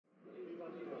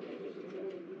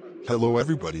Hello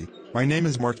everybody, my name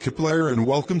is Markiplier and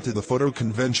welcome to the photo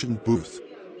convention booth.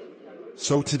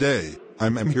 So today,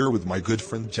 I'm here with my good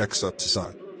friend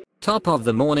Jacksepticeye. Top of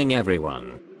the morning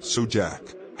everyone. So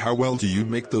Jack, how well do you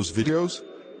make those videos?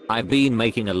 I've been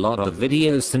making a lot of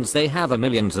videos since they have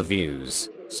millions of views,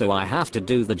 so I have to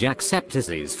do the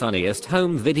Jacksepticeye's funniest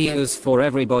home videos for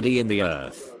everybody in the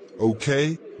earth.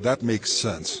 Okay, that makes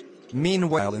sense.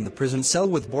 Meanwhile in the prison cell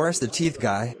with Boris the teeth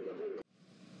guy.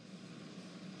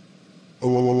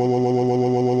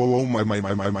 Oh my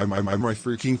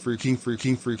freaking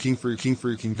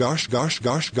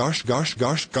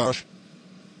gosh.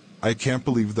 I can't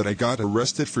believe that I got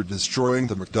arrested for destroying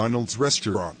the McDonald's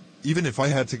restaurant. Even if I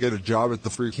had to get a job at the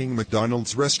freaking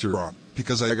McDonald's restaurant,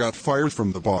 because I got fired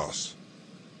from the boss.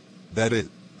 That it.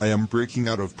 I am breaking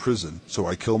out of prison, so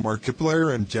I kill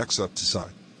Markiplier and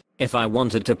Jacksepticeye. If I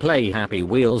wanted to play Happy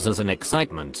Wheels as an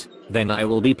excitement, then I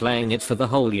will be playing it for the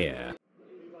whole year.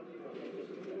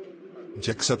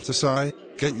 Jacksepticeye,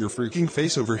 get your freaking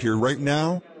face over here right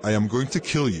now. I am going to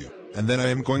kill you, and then I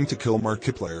am going to kill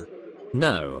Markiplier.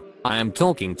 No, I am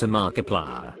talking to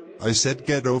Markiplier. I said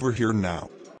get over here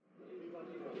now.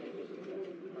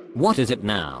 What is it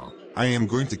now? I am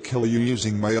going to kill you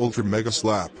using my ultra mega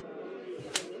slap.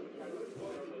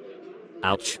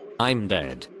 Ouch, I'm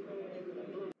dead.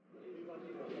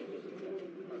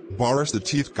 Boris the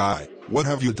teeth guy, what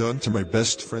have you done to my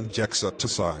best friend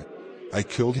Jacksepticeye? I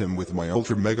killed him with my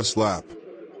ultra mega slap.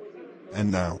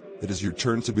 And now, it is your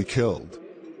turn to be killed.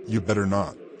 You better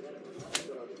not.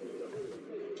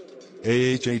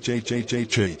 H.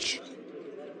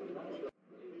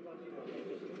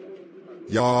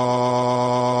 Yeah.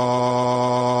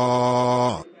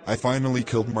 I finally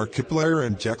killed Markiplier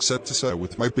and Jacksepticeye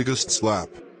with my biggest slap.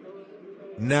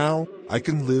 Now, I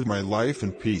can live my life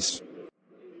in peace.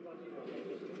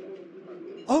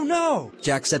 Oh no!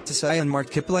 Jacksepticeye and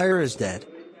Markiplier is dead.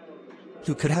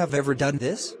 Who could have ever done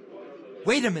this?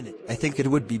 Wait a minute, I think it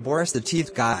would be Boris the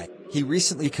teeth guy. He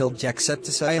recently killed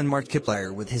Jacksepticeye and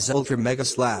Markiplier with his ultra mega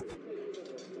slap.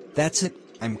 That's it,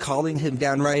 I'm calling him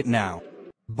down right now.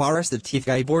 Boris the teeth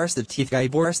guy, Boris the teeth guy,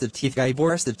 Boris the teeth guy,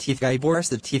 Boris the teeth guy, Boris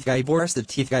the teeth guy, Boris the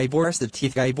teeth guy, Boris the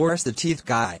teeth guy, Boris the teeth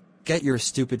guy. Get your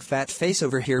stupid fat face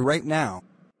over here right now.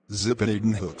 Zip it,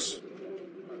 Aiden Hooks.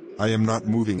 I am not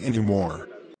moving anymore.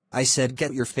 I said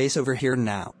get your face over here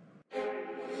now.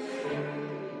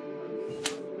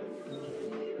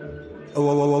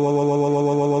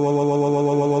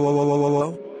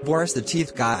 Boris the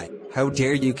teeth guy, how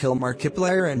dare you kill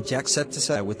Markiplier and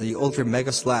Jacksepticeye with the ultra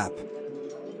mega slap.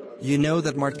 You know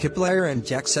that Markiplier and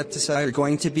Jacksepticeye are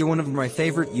going to be one of my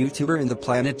favorite YouTuber in the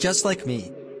planet just like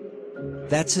me.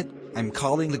 That's it, I'm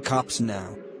calling the cops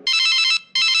now.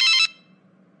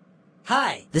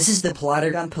 Hi, this is the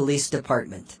Plottergun Police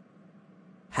Department.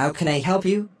 How can I help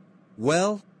you?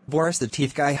 Well, Boris the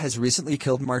teeth guy has recently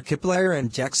killed Markiplier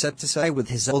and Jacksepticeye with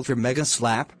his ultra mega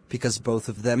slap, because both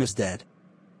of them is dead.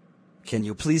 Can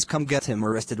you please come get him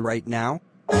arrested right now?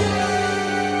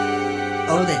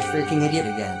 Oh, that freaking idiot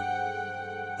again.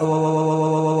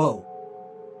 Oh.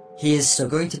 He is so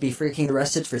going to be freaking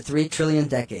arrested for 3 trillion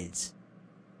decades.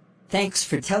 Thanks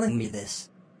for telling me this.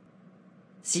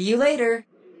 See you later!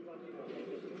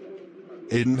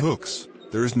 Aiden Hooks,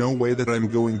 there is no way that I'm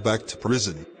going back to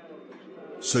prison.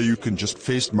 So you can just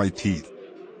face my teeth.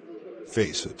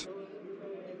 Face it.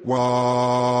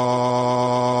 Wah!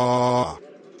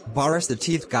 Boris the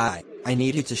teeth guy, I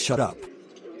need you to shut up.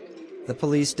 The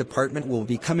police department will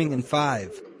be coming in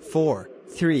 5, 4,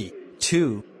 3,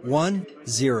 2, 1,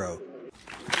 0.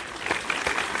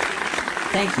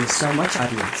 Thank you so much,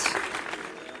 audience.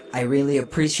 I really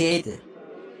appreciate it.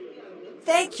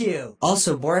 Thank you!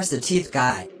 Also, Boris the teeth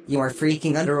guy, you are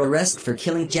freaking under arrest for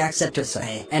killing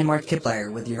Jacksepticeye and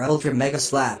Markiplier with your ultra mega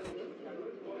slap.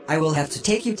 I will have to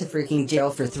take you to freaking jail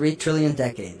for 3 trillion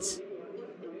decades.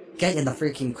 Get in the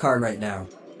freaking car right now.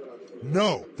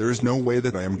 No, there is no way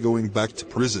that I am going back to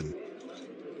prison.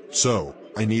 So,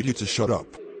 I need you to shut up.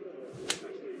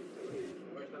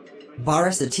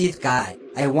 Boris the teeth guy,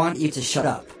 I want you to shut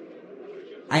up.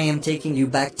 I am taking you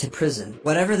back to prison,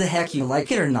 whatever the heck you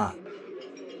like it or not.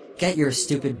 Get your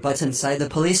stupid butt inside the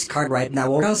police car right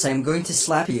now or else I'm going to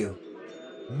slap you.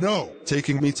 No,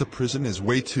 taking me to prison is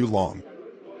way too long.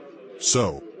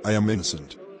 So, I am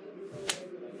innocent.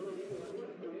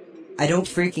 I don't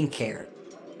freaking care.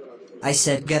 I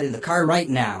said get in the car right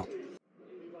now.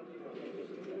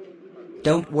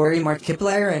 Don't worry,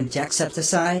 Markiplier and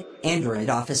Jacksepticeye,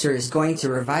 Android Officer is going to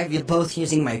revive you both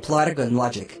using my Plottergun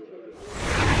logic.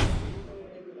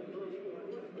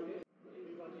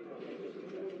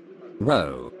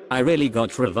 Whoa, I really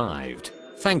got revived.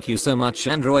 Thank you so much,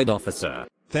 Android Officer.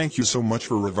 Thank you so much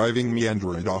for reviving me,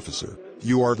 Android Officer.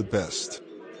 You are the best.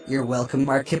 You're welcome,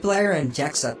 Markiplier and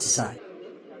Jacksepticeye.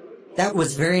 That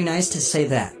was very nice to say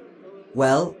that.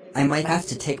 Well, I might have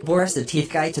to take Boris the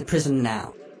Teeth Guy to prison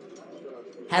now.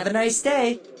 Have a nice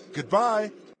day!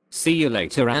 Goodbye! See you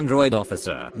later, Android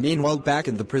Officer. Meanwhile, back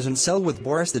in the prison cell with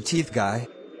Boris the Teeth Guy.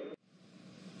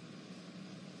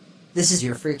 This is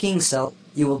your freaking cell.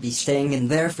 You will be staying in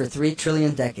there for 3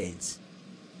 trillion decades.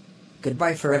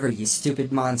 Goodbye forever, you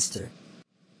stupid monster.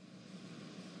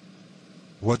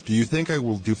 What do you think I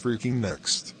will do freaking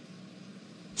next?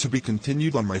 To be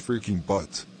continued on my freaking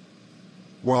butt.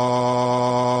 Wah!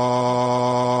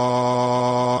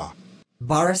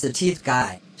 Boris the Teeth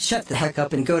Guy, shut the heck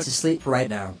up and go to sleep right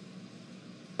now.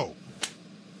 Oh.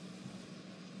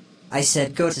 I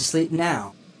said go to sleep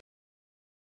now.